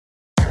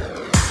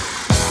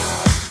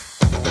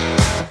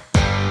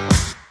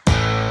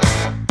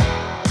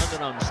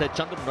ground said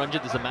Chandran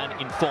Ranjit is a man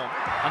in form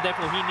and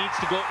therefore he needs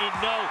to go in.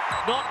 No,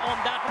 not on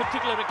that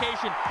particular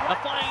occasion. A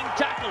fine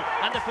tackle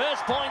and the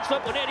first points for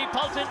Puneri.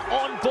 Paltan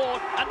on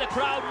board and the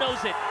crowd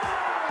knows it.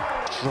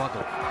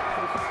 Struggle.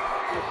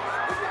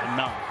 And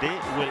now they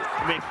will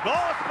make go.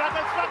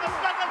 Struggle.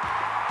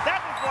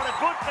 That is what a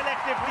good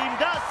collective team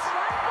does.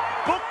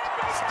 Booked,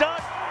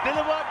 stirred,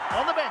 delivered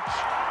on the bench.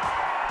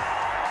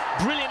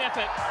 Brilliant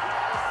effort.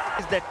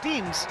 Is that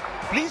teams,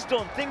 please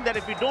don't think that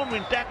if we don't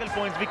win tackle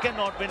points, we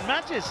cannot win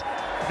matches.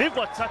 We've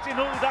got Sachin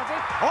who does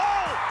it.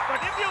 Oh,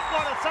 but if you've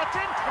got a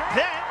Sachin,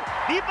 then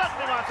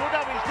debacle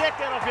will take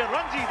care of your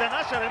Ranjit and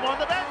usher him on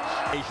the bench.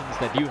 Patience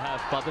that you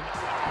have, Paltan.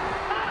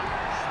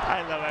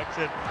 I love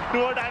action.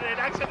 Do or die,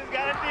 action is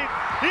guaranteed.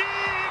 He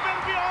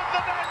will be on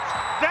the bench.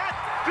 That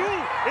too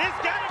is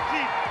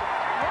guaranteed.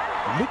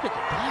 Look at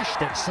the dash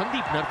that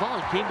Sandeep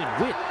Narwal came in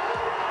with.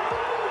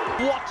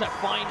 What a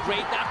fine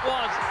break that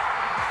was.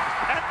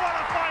 And what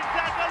a fine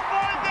tackle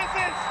point this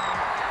is.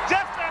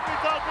 Just when we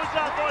thought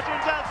Gujarat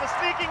Fortune Jazz was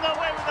sneaking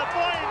away with a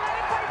point.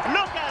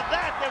 Look at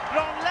that. They've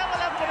drawn level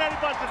up Puneri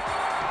Paltan.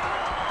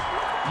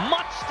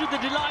 Much to the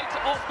delight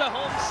of the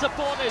home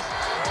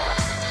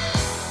supporters.